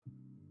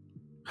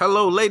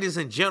Hello, ladies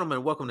and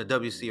gentlemen. Welcome to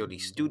WCOD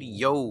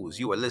Studios.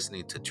 You are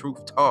listening to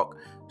Truth Talk.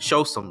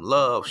 Show some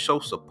love, show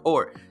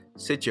support.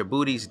 Sit your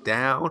booties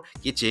down,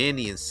 get your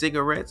Indian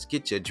cigarettes,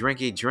 get your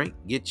drinky drink,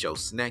 get your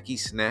snacky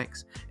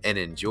snacks, and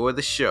enjoy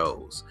the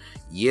shows.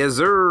 Yes,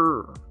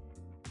 sir.